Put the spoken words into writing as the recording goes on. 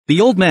The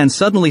old man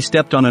suddenly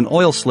stepped on an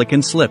oil slick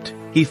and slipped.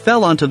 He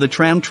fell onto the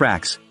tram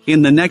tracks.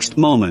 In the next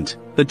moment,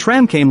 the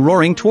tram came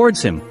roaring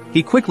towards him.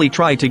 He quickly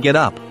tried to get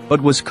up,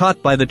 but was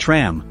caught by the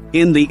tram.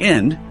 In the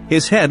end,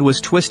 his head was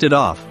twisted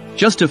off.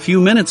 Just a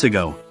few minutes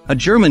ago, a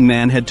German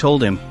man had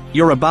told him,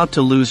 "You're about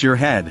to lose your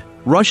head."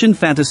 Russian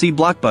fantasy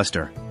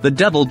blockbuster. The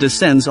Devil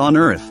Descends on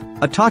Earth.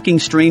 A talking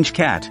strange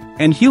cat,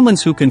 and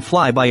humans who can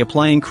fly by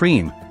applying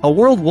cream. A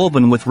world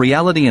woven with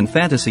reality and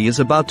fantasy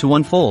is about to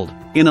unfold.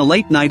 In a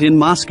late night in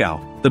Moscow,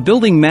 the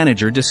building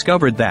manager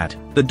discovered that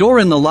the door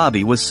in the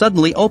lobby was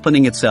suddenly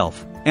opening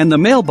itself, and the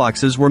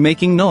mailboxes were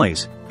making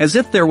noise, as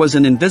if there was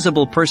an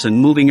invisible person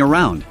moving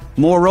around.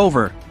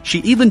 Moreover, she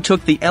even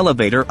took the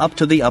elevator up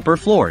to the upper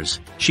floors.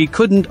 She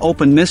couldn't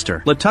open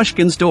Mr.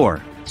 Latushkin's door,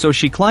 so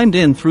she climbed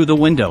in through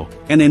the window.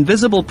 An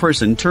invisible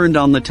person turned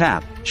on the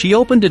tap. She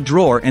opened a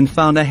drawer and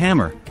found a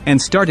hammer, and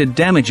started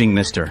damaging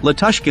Mr.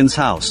 Latushkin's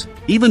house,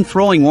 even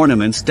throwing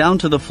ornaments down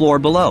to the floor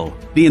below.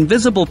 The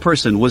invisible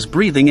person was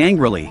breathing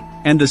angrily,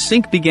 and the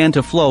sink began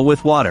to flow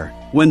with water.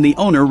 When the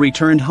owner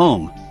returned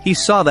home, he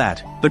saw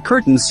that the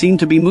curtains seemed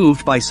to be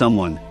moved by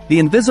someone. The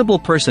invisible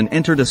person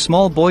entered a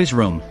small boy's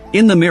room.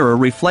 In the mirror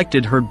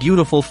reflected her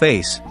beautiful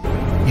face.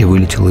 И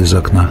вылетела из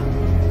окна.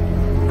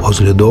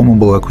 Возле дома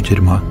была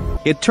кутерьма.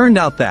 It turned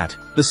out that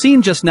the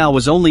scene just now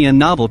was only a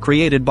novel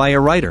created by a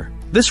writer.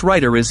 This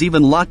writer is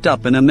even locked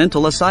up in a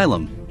mental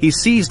asylum. He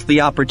seized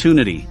the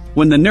opportunity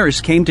when the nurse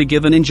came to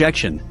give an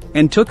injection,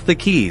 and took the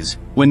keys.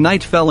 When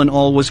night fell and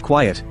all was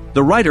quiet,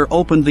 the writer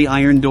opened the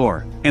iron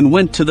door and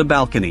went to the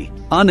balcony.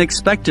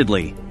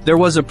 Unexpectedly, there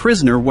was a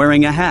prisoner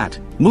wearing a hat,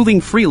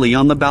 moving freely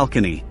on the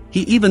balcony.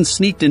 He even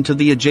sneaked into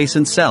the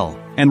adjacent cell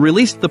and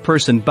released the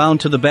person bound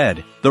to the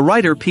bed. The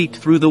writer peeked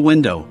through the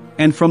window,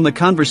 and from the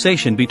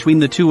conversation between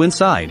the two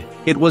inside,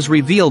 it was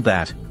revealed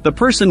that the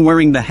person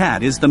wearing the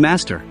hat is the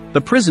master.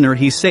 The prisoner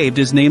he saved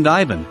is named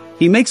Ivan.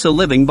 He makes a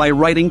living by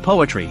writing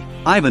poetry.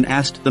 Ivan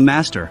asked the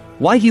master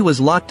why he was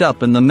locked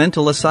up in the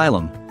mental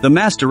asylum. The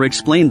master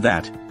explained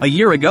that a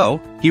year ago,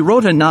 he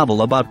wrote a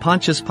novel about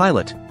Pontius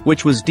Pilate,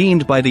 which was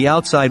deemed by the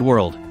outside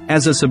world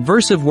as a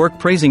subversive work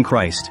praising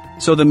Christ.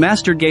 So the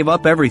master gave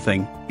up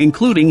everything,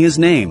 including his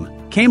name,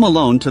 came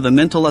alone to the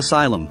mental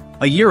asylum.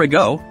 A year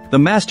ago, the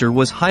master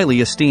was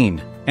highly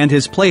esteemed, and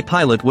his play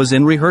Pilate was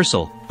in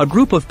rehearsal. A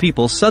group of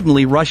people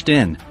suddenly rushed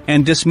in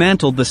and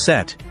dismantled the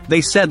set.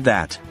 They said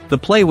that the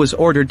play was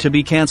ordered to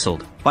be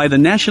cancelled by the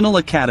National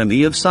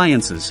Academy of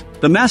Sciences.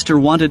 The master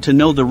wanted to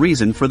know the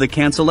reason for the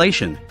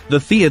cancellation. The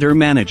theater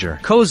manager,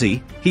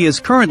 Cozy, he is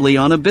currently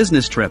on a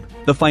business trip.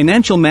 The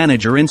financial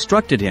manager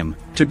instructed him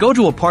to go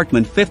to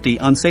apartment 50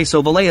 on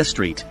Seysovalea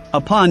Street.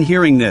 Upon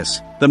hearing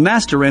this, the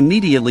master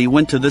immediately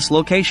went to this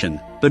location.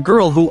 The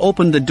girl who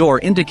opened the door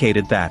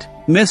indicated that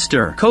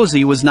Mr.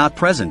 Cozy was not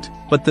present,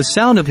 but the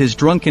sound of his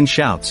drunken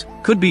shouts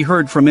could be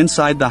heard from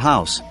inside the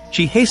house.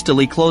 She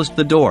hastily closed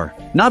the door,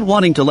 not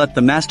wanting to let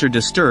the master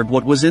disturb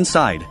what was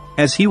inside.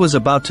 As he was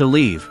about to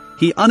leave,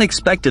 he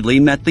unexpectedly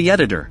met the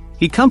editor.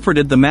 He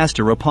comforted the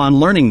master upon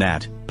learning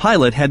that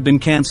Pilate had been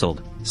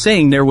cancelled,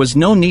 saying there was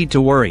no need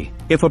to worry.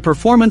 If a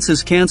performance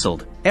is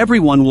cancelled,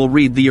 everyone will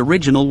read the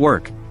original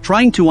work,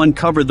 trying to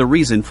uncover the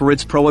reason for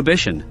its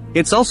prohibition.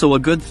 It's also a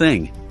good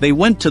thing. They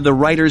went to the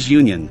Writers'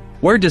 Union,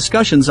 where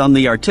discussions on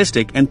the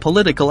artistic and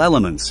political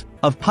elements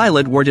of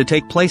Pilate were to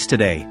take place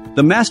today.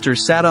 The master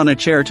sat on a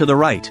chair to the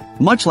right,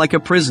 much like a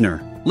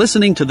prisoner,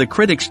 listening to the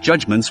critics'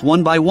 judgments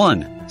one by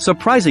one.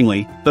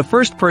 Surprisingly, the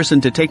first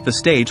person to take the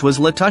stage was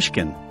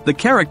Latushkin, the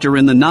character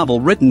in the novel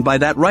written by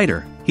that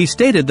writer. He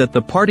stated that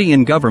the party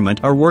and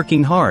government are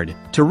working hard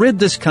to rid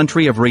this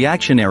country of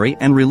reactionary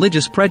and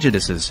religious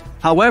prejudices.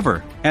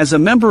 However, as a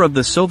member of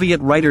the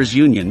Soviet Writers'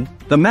 Union,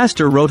 the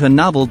master wrote a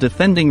novel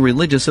defending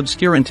religious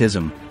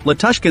obscurantism.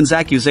 Latushkin's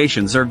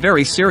accusations are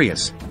very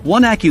serious,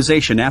 one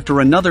accusation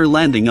after another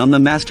landing on the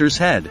master's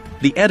head.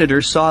 The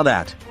editor saw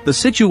that the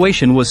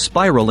situation was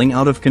spiraling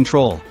out of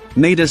control,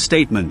 made a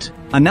statement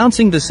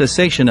announcing the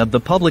cessation of the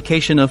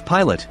publication of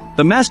Pilate.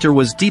 The master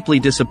was deeply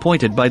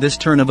disappointed by this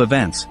turn of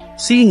events,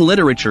 seeing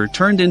literature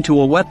turned into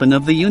a weapon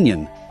of the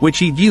Union, which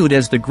he viewed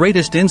as the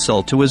greatest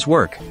insult to his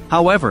work.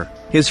 However,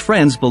 his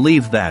friends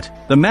believed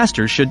that the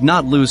master should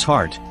not lose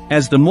heart,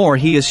 as the more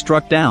he is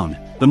struck down,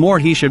 the more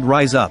he should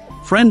rise up.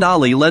 Friend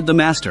Ali led the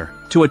master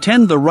to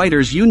attend the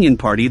Writers' Union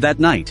party that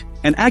night.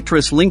 An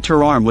actress linked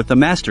her arm with the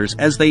master's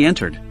as they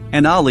entered,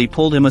 and Ali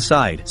pulled him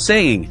aside,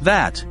 saying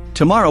that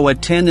tomorrow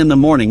at 10 in the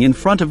morning in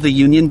front of the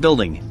Union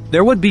building,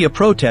 there would be a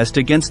protest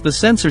against the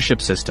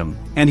censorship system,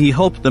 and he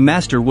hoped the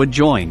master would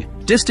join.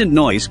 Distant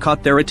noise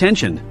caught their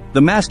attention.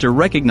 The master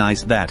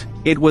recognized that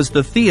it was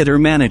the theater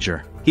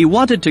manager. He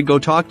wanted to go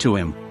talk to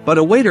him, but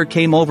a waiter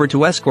came over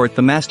to escort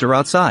the master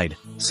outside,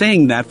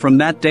 saying that from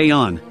that day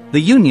on, the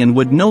Union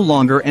would no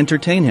longer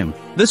entertain him.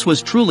 This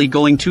was truly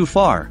going too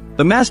far.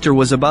 The master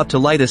was about to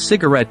light a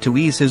cigarette to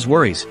ease his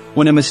worries,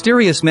 when a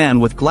mysterious man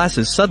with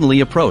glasses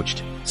suddenly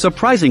approached.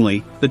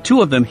 Surprisingly, the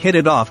two of them hit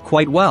it off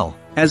quite well.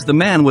 As the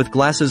man with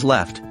glasses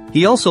left,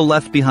 he also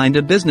left behind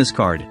a business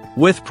card.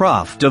 with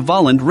Prof. de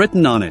Volland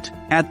written on it.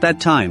 At that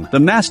time, the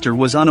master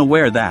was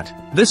unaware that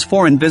this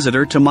foreign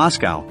visitor to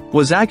Moscow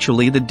was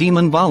actually the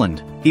demon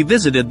Volland. He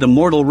visited the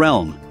mortal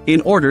realm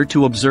in order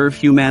to observe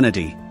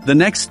humanity. The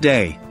next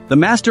day, the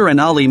master and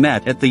Ali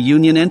met at the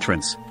Union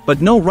entrance,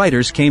 but no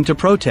writers came to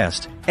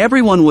protest.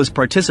 Everyone was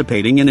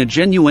participating in a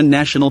genuine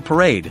national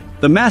parade.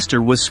 The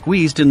master was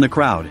squeezed in the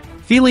crowd,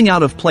 feeling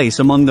out of place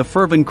among the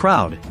fervent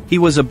crowd. He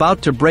was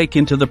about to break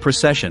into the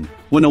procession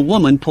when a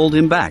woman pulled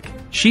him back.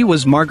 She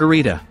was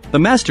Margarita. The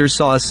master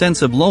saw a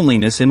sense of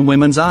loneliness in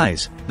women's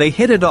eyes. They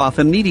hit it off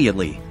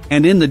immediately,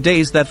 and in the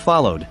days that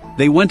followed,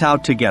 they went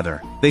out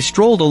together. They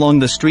strolled along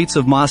the streets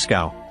of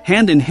Moscow,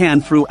 hand in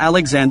hand through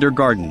Alexander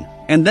Garden,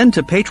 and then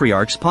to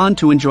Patriarch's Pond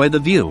to enjoy the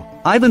view.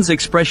 Ivan's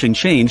expression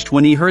changed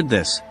when he heard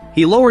this.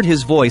 He lowered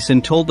his voice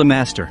and told the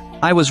master,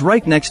 "I was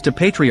right next to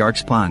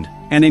Patriarch's Pond,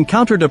 and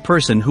encountered a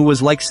person who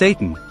was like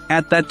Satan."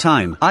 At that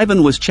time,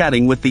 Ivan was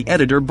chatting with the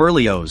editor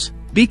Berlioz.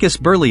 Because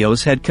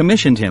Berlioz had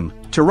commissioned him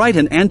to write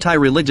an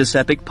anti-religious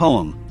epic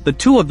poem. The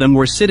two of them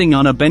were sitting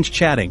on a bench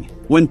chatting,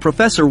 when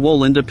Professor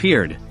Wolland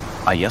appeared.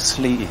 А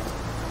если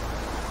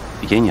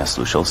я не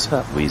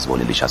ослушался, вы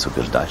изволили сейчас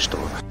утверждать, что...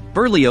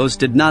 Berlioz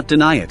did not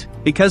deny it,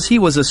 because he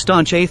was a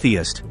staunch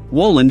atheist.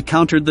 Wolland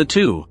countered the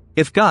two.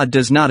 If God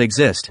does not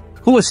exist,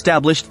 who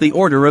established the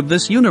order of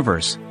this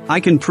universe? I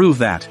can prove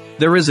that.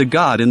 There is a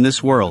God in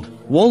this world.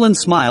 Wolland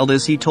smiled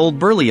as he told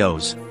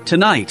Berlioz,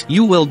 "Tonight,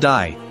 you will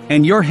die,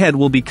 and your head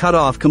will be cut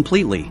off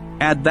completely."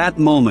 At that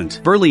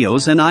moment,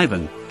 Berlioz and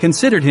Ivan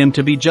considered him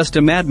to be just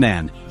a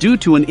madman, due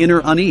to an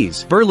inner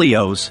unease.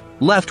 Berlioz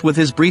left with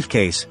his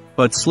briefcase,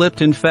 but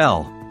slipped and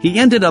fell. He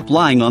ended up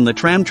lying on the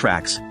tram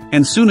tracks,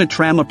 and soon a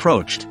tram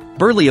approached.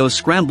 Berlioz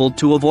scrambled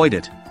to avoid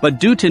it, but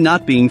due to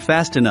not being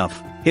fast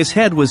enough, his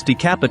head was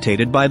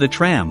decapitated by the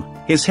tram.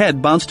 His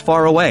head bounced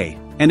far away,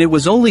 and it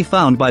was only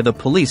found by the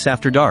police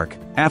after dark.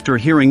 After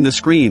hearing the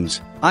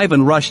screams,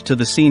 Ivan rushed to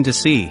the scene to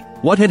see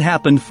what had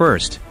happened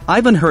first.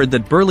 Ivan heard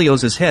that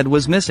Berlioz's head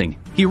was missing.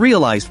 He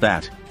realized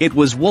that it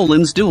was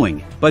Wolland's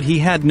doing, but he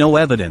had no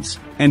evidence,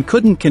 and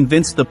couldn't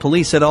convince the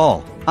police at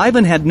all.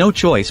 Ivan had no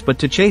choice but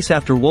to chase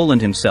after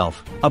Wolland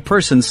himself, a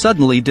person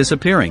suddenly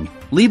disappearing,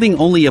 leaving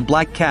only a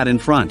black cat in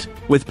front,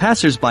 with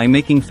passers-by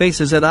making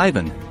faces at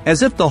Ivan,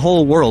 as if the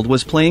whole world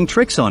was playing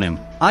tricks on him.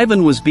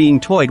 Ivan was being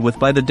toyed with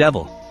by the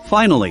devil.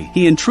 Finally,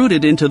 he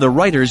intruded into the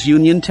Writers'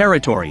 Union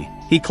territory.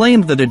 He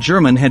claimed that a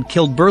German had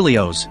killed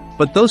Berlioz,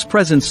 but those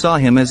present saw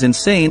him as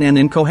insane and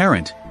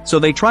incoherent, so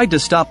they tried to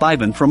stop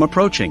Ivan from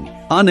approaching.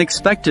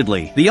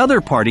 Unexpectedly, the other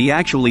party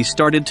actually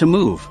started to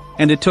move,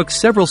 and it took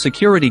several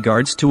security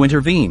guards to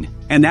intervene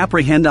and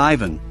apprehend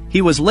Ivan.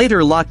 He was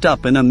later locked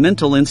up in a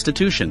mental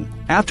institution.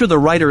 After the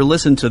writer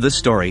listened to this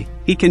story,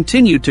 he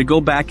continued to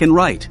go back and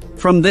write.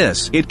 From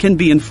this, it can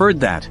be inferred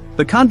that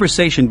the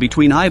conversation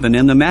between Ivan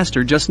and the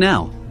master just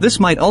now, this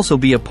might also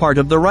be a part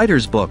of the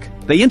writer's book.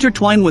 They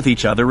intertwine with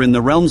each other in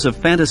the realms of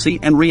fantasy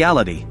and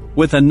reality,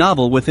 with a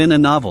novel within a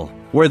novel,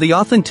 where the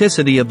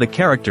authenticity of the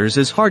characters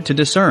is hard to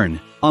discern.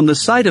 On the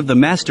side of the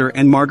master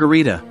and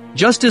Margarita,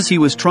 just as he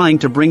was trying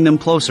to bring them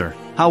closer.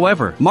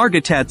 However,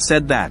 Margarita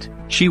said that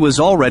she was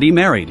already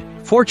married.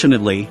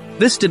 Fortunately,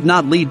 this did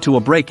not lead to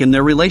a break in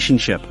their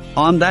relationship.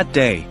 On that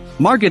day,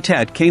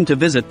 Margarita came to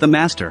visit the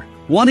master,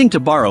 wanting to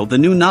borrow the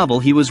new novel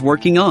he was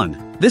working on.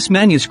 This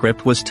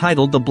manuscript was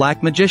titled The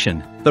Black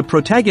Magician. The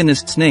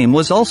protagonist's name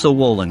was also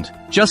Wolland.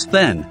 Just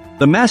then,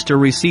 the master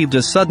received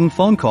a sudden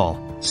phone call,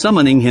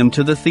 summoning him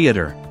to the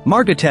theater.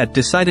 Margarita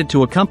decided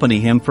to accompany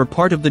him for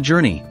part of the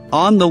journey.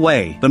 On the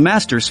way, the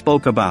master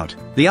spoke about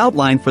the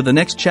outline for the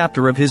next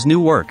chapter of his new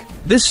work.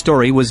 This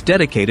story was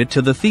dedicated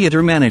to the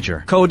theater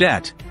manager,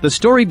 Codette. The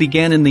story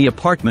began in the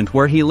apartment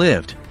where he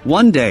lived.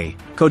 One day,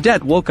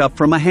 Codette woke up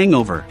from a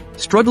hangover,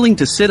 struggling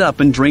to sit up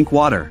and drink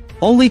water,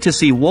 only to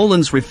see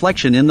Wolland's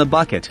reflection in the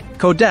bucket.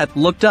 Codette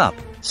looked up.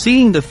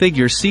 Seeing the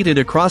figure seated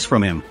across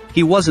from him,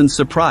 he wasn't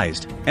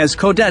surprised, as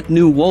Codette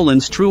knew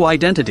Wolland's true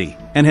identity,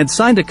 and had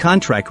signed a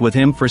contract with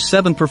him for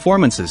 7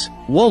 performances.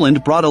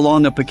 Wolland brought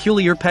along a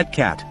peculiar pet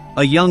cat,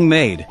 a young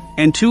maid,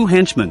 and 2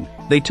 henchmen.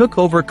 They took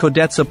over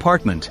Codette's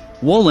apartment.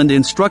 Wolland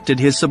instructed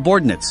his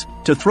subordinates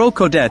to throw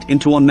Codette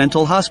into a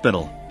mental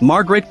hospital.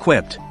 Margaret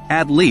quipped,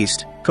 "At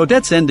least,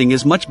 Codette's ending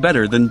is much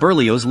better than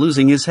Berlioz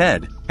losing his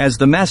head." As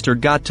the master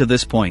got to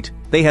this point,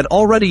 they had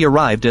already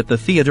arrived at the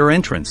theater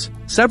entrance.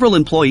 Several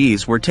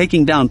employees were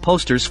taking down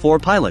posters for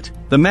Pilot.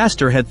 The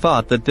master had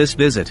thought that this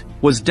visit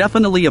was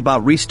definitely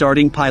about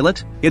restarting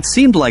Pilot. It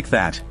seemed like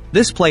that.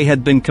 This play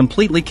had been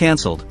completely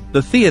cancelled.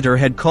 The theater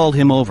had called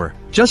him over,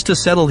 just to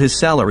settle his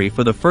salary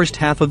for the first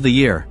half of the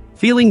year.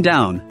 Feeling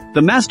down,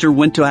 the master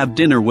went to have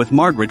dinner with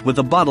Margaret with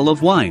a bottle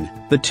of wine.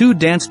 The two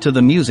danced to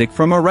the music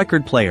from a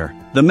record player.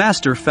 The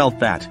master felt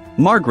that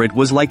Margaret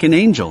was like an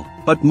angel,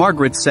 but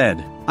Margaret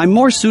said, "I'm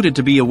more suited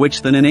to be a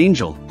witch than an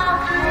angel."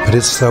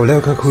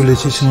 Представляю, как вы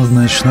летите над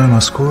ночной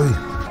Москвой.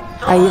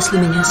 А если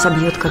меня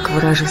собьет, как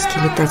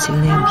вражеский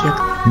летательный объект?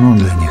 Ну,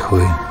 для них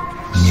вы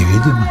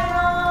невидимы.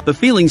 The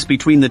feelings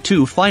between the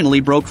two finally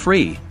broke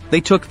free.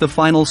 They took the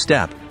final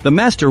step. The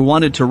master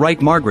wanted to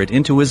write Margaret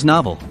into his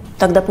novel.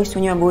 Тогда пусть у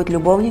нее будет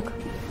любовник.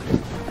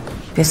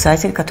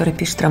 Писатель, который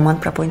пишет роман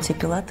про Понтия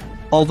Пилата.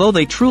 Although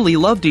they truly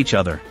loved each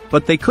other,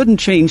 but they couldn't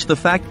change the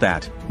fact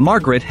that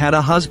Margaret had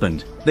a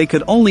husband. They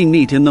could only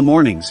meet in the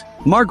mornings.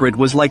 Margaret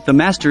was like the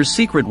master's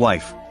secret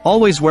wife,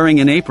 always wearing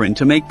an apron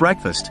to make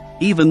breakfast.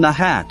 Even the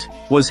hat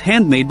was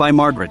handmade by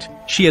Margaret.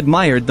 She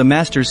admired the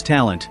master's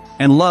talent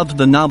and loved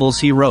the novels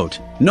he wrote.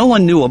 No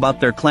one knew about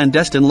their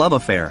clandestine love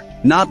affair.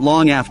 Not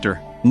long after,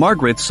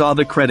 Margaret saw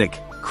the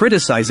critic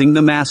criticizing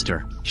the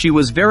master. She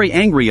was very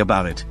angry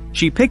about it.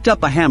 She picked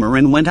up a hammer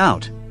and went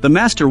out. The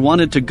master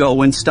wanted to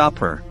go and stop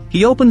her.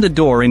 He opened the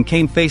door and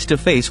came face to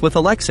face with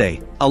Alexei.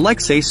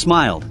 Alexei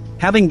smiled,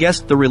 having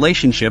guessed the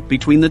relationship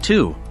between the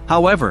two.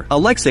 However,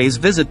 Alexei's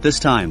visit this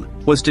time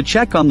was to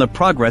check on the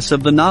progress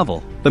of the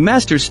novel. The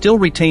master still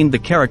retained the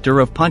character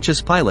of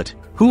Pontius Pilate,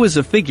 who is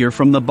a figure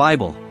from the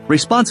Bible,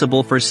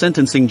 responsible for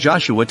sentencing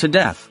Joshua to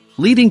death,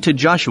 leading to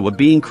Joshua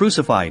being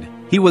crucified.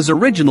 He was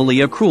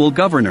originally a cruel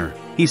governor.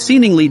 He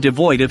seemingly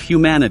devoid of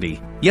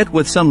humanity, yet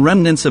with some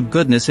remnants of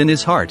goodness in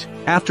his heart.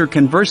 After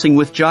conversing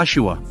with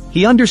Joshua,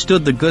 he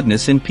understood the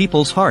goodness in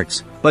people's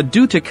hearts, but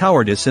due to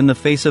cowardice in the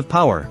face of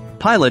power,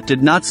 Pilate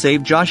did not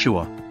save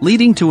Joshua,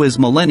 leading to his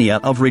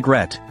millennia of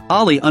regret.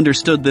 Ali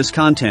understood this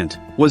content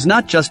was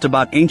not just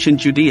about ancient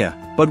Judea,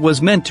 but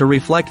was meant to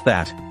reflect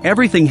that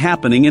everything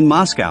happening in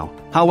Moscow.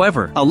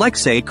 However,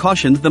 Alexei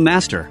cautioned the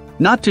master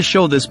not to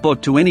show this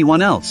book to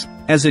anyone else,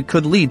 as it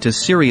could lead to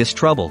serious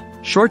trouble.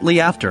 Shortly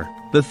after,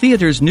 the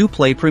theater's new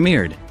play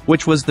premiered,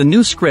 which was the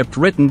new script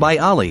written by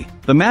Ali.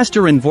 The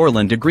master and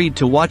Vorland agreed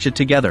to watch it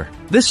together.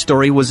 This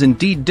story was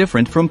indeed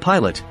different from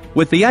Pilate,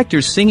 with the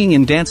actors singing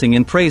and dancing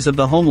in praise of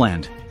the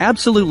homeland.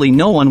 Absolutely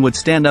no one would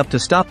stand up to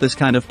stop this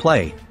kind of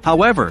play.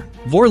 However,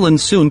 Vorland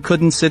soon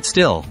couldn't sit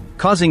still,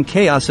 causing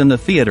chaos in the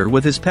theater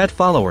with his pet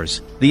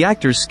followers. The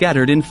actors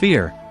scattered in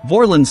fear.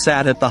 Vorland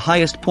sat at the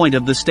highest point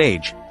of the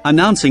stage,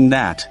 announcing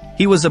that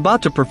he was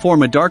about to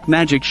perform a dark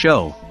magic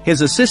show.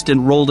 His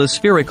assistant rolled a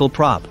spherical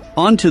prop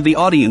onto the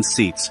audience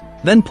seats,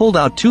 then pulled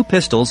out 2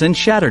 pistols and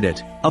shattered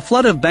it. A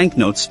flood of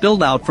banknotes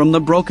spilled out from the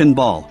broken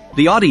ball.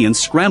 The audience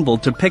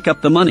scrambled to pick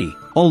up the money.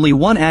 Only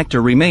one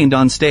actor remained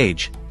on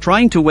stage,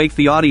 trying to wake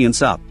the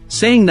audience up,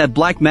 saying that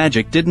black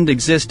magic didn't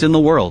exist in the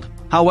world.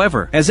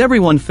 However, as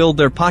everyone filled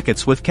their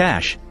pockets with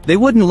cash, they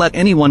wouldn't let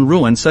anyone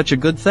ruin such a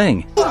good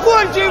thing.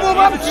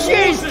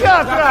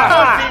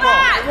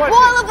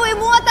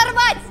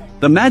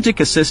 The magic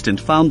assistant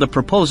found the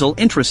proposal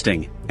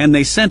interesting, and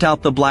they sent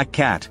out the black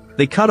cat.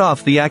 They cut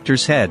off the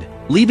actor's head,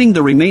 leaving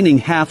the remaining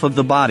half of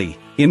the body,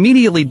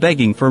 immediately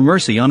begging for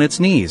mercy on its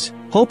knees,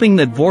 hoping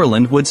that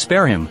Vorland would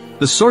spare him.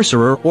 The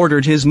sorcerer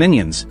ordered his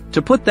minions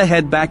to put the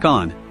head back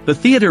on. The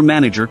theater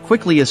manager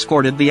quickly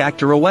escorted the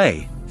actor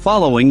away.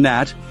 Following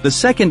that, the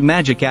second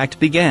magic act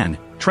began,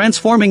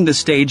 transforming the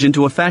stage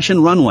into a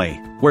fashion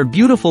runway, where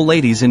beautiful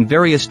ladies in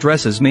various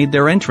dresses made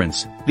their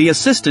entrance. The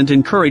assistant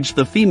encouraged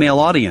the female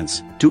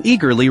audience to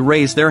eagerly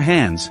raise their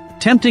hands,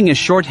 tempting a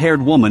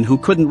short-haired woman who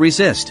couldn't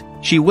resist.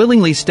 She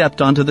willingly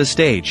stepped onto the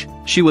stage.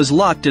 She was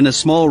locked in a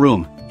small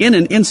room. In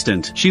an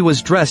instant, she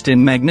was dressed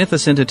in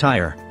magnificent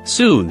attire.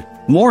 Soon,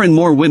 more and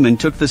more women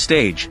took the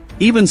stage.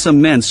 Even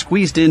some men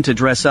squeezed in to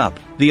dress up.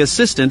 The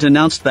assistant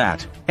announced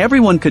that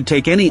everyone could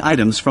take any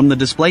items from the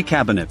display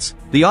cabinets.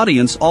 The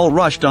audience all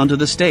rushed onto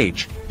the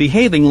stage,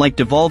 behaving like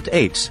devolved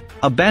apes,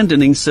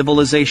 abandoning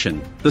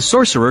civilization. The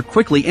sorcerer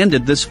quickly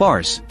ended this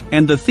farce,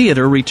 and the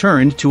theater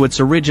returned to its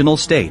original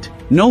state.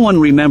 No one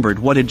remembered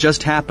what had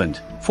just happened.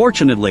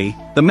 Fortunately,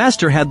 the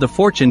master had the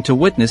fortune to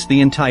witness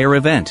the entire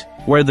event,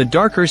 where the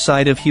darker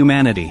side of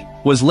humanity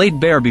was laid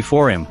bare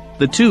before him.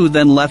 The two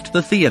then left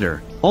the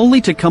theater,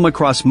 only to come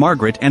across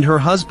Margaret and her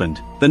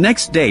husband. The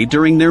next day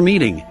during their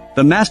meeting,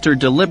 the master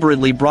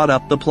deliberately brought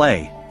up the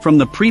play from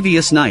the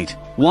previous night,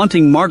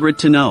 wanting Margaret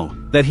to know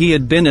that he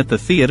had been at the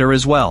theater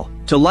as well.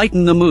 To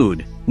lighten the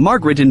mood,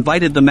 Margaret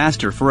invited the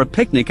master for a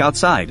picnic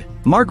outside.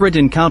 Margaret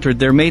encountered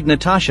their maid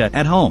Natasha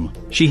at home.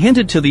 She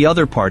hinted to the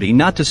other party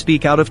not to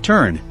speak out of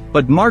turn,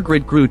 but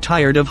Margaret grew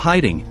tired of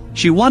hiding.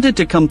 She wanted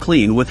to come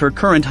clean with her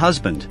current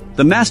husband.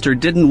 The master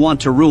didn't want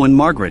to ruin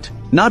Margaret,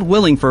 not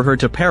willing for her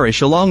to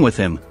perish along with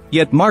him.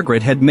 Yet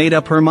Margaret had made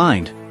up her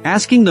mind,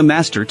 asking the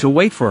master to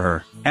wait for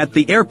her at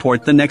the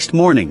airport the next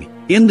morning.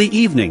 In the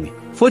evening,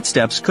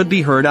 footsteps could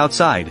be heard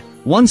outside,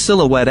 one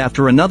silhouette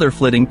after another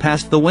flitting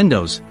past the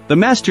windows. The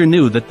master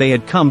knew that they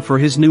had come for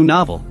his new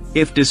novel.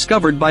 If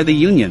discovered by the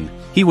Union,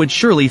 he would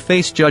surely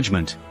face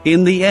judgment.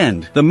 In the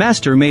end, the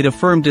master made a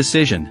firm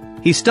decision.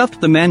 He stuffed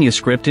the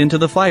manuscript into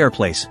the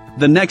fireplace.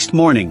 The next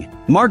morning,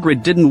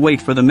 Margaret didn't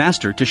wait for the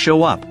master to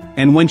show up,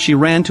 and when she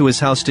ran to his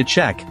house to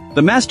check,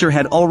 the master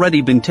had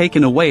already been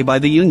taken away by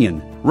the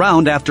Union.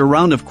 Round after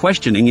round of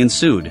questioning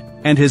ensued,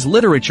 and his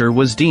literature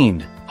was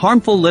deemed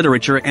harmful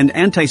literature and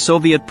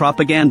anti-Soviet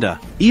propaganda.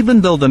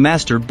 Even though the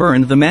master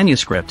burned the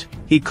manuscript,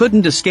 he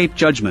couldn't escape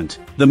judgment.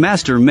 The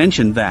master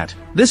mentioned that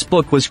this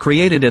book was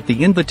created at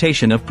the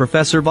invitation of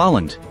Professor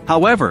Volland.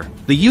 However,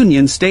 the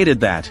Union stated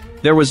that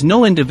there was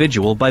no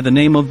individual by the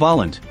name of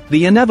Volland.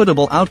 The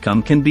inevitable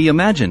outcome can be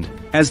imagined.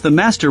 as the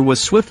master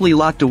was swiftly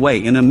locked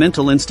away in a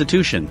mental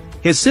institution,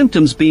 his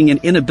symptoms being an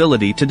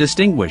inability to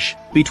distinguish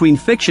between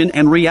fiction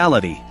and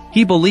reality.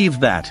 He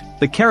believed that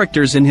the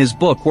characters in his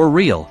book were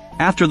real.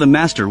 After the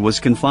master was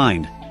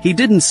confined, he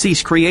didn't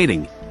cease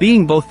creating,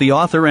 being both the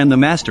author and the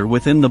master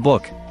within the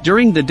book.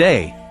 During the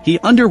day, he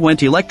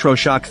underwent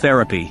electroshock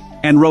therapy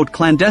and wrote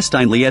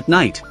clandestinely at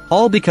night,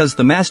 all because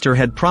the master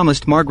had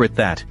promised Margaret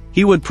that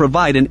he would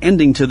provide an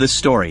ending to this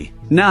story.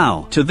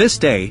 Now, to this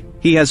day,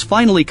 he has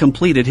finally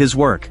completed his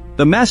work.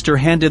 The master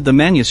handed the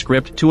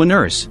manuscript to a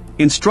nurse,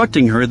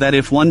 instructing her that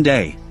if one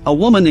day a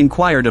woman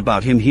inquired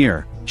about him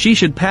here, she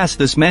should pass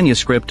this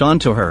manuscript on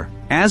to her.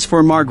 As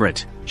for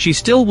Margaret, she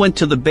still went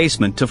to the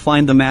basement to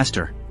find the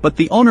master, but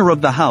the owner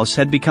of the house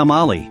had become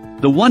Ali,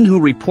 the one who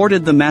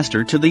reported the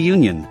master to the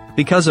Union,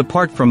 because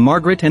apart from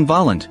Margaret and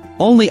Volland,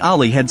 only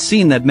Ali had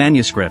seen that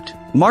manuscript.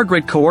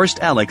 Margaret coerced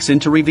Alex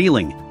into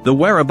revealing the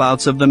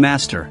whereabouts of the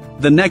master.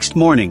 The next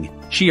morning,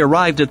 she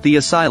arrived at the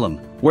asylum,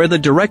 where the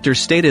director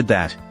stated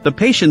that the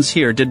patients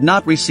here did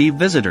not receive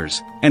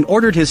visitors, and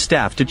ordered his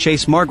staff to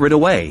chase Margaret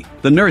away.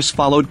 The nurse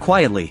followed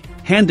quietly,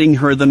 handing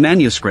her the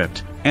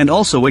manuscript, and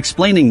also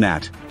explaining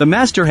that the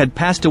master had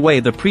passed away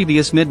the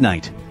previous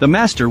midnight. The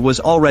master was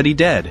already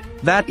dead.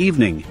 That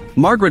evening,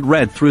 Margaret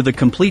read through the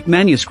complete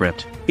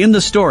manuscript. In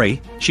the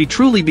story, she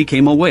truly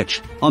became a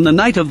witch. On the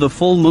night of the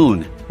full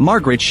moon,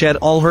 Margaret shed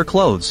all her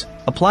clothes,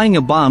 applying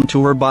a balm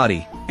to her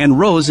body, and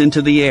rose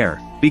into the air,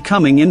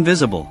 becoming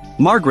invisible.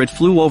 Margaret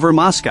flew over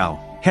Moscow,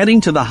 heading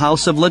to the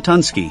house of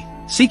Latunsky,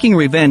 seeking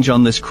revenge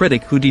on this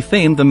critic who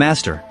defamed the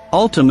master.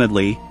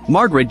 Ultimately,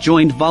 Margaret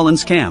joined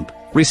Volland's camp,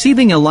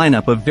 receiving a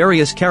lineup of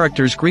various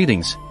characters'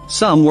 greetings.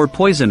 Some were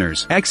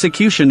poisoners,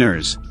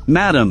 executioners,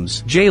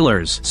 madams,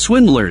 jailers,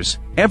 swindlers.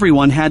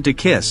 Everyone had to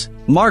kiss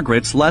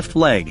Margaret's left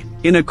leg,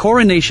 in a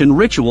coronation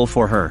ritual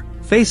for her.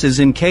 Faces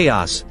in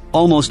chaos,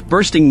 almost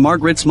bursting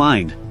Margaret's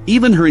mind.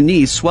 Even her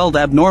knees swelled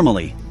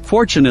abnormally.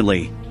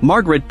 Fortunately,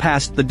 Margaret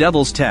passed the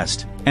devil's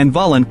test, and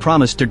Volland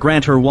promised to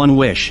grant her one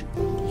wish.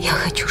 Я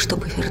хочу,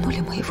 чтобы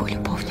вернули моего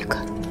любовника,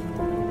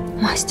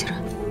 мастера,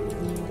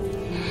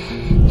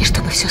 и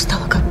чтобы все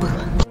стало как было.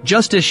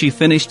 Just as she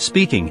finished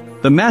speaking,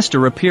 the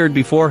master appeared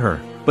before her,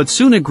 but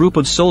soon a group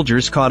of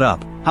soldiers caught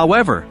up.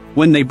 However,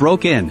 when they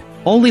broke in,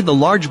 only the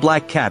large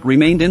black cat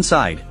remained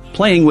inside,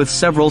 playing with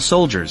several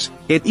soldiers.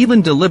 It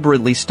even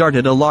deliberately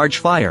started a large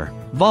fire.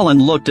 Volland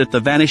looked at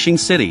the vanishing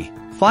city,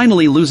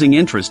 finally losing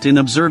interest in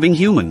observing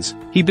humans.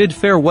 He bid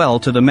farewell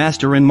to the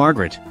master and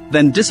Margaret,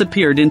 then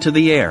disappeared into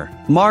the air.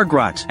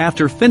 Margaret,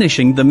 after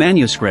finishing the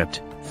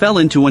manuscript, fell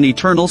into an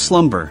eternal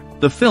slumber.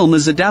 The film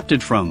is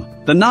adapted from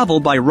the novel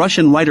by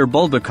Russian writer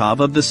Bulgakov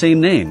of the same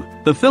name.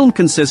 The film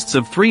consists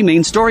of three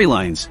main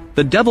storylines: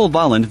 the devil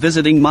Volland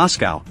visiting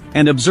Moscow,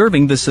 and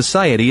observing the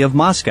society of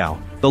Moscow,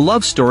 the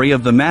love story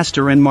of the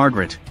master and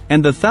Margaret,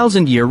 and the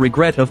thousand-year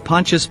regret of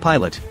Pontius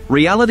Pilate.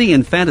 Reality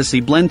and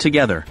fantasy blend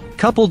together,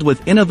 coupled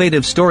with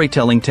innovative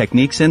storytelling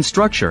techniques and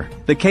structure.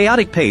 The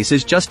chaotic pace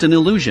is just an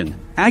illusion,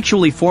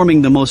 actually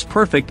forming the most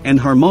perfect and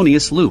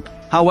harmonious loop.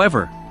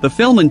 However, the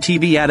film and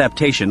TV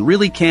adaptation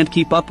really can't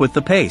keep up with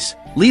the pace,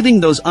 leaving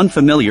those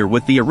unfamiliar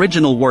with the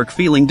original work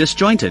feeling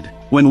disjointed.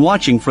 When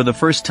watching for the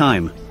first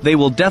time, they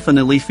will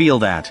definitely feel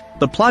that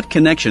the plot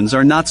connections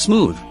are not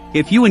smooth.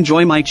 If you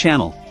enjoy my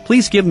channel,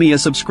 please give me a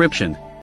subscription.